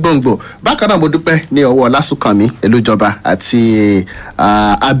kò sí gbòǹgbò bákan náà mo dúpẹ́ ní ọwọ́ Súnkànmí Elújọba àti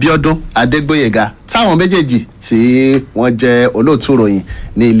Abíọ́dún Adégbóyèga táwọn méjèèjì tí wọ́n jẹ́ olóòtú ìròyìn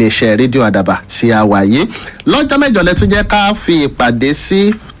ní iléeṣẹ́ rédíò Àdàbà tí a wà yìí lọ́jọ́ mẹ́jọ lẹ́tún jẹ́ ká fi ìpàdé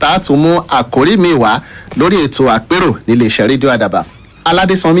sí tààtún mú àkórí mi wá lórí ètò àpérò ní iléeṣẹ́ rédíò Àdàbà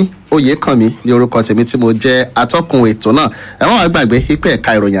Aladesanmi Oyekanmi ní orúkọ tèmi tí mo jẹ́ atọ́kùn ètò náà ẹ má wá gbàgbé pé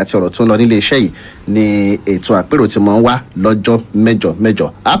ẹ̀ka ìròyìn àti ọ̀rọ̀ tó ń lọ nílé iṣẹ́ yìí ní ètò àpérò tí mo ń wá lọ́jọ́ mẹ́jọ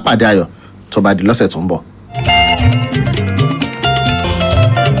á pàdé ayọ̀ tó bá di lọ́sẹ̀ tó ń bọ̀.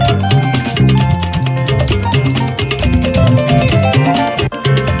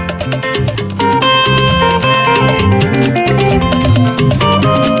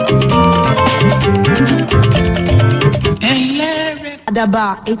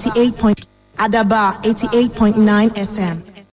 Adaba 88.9 FM.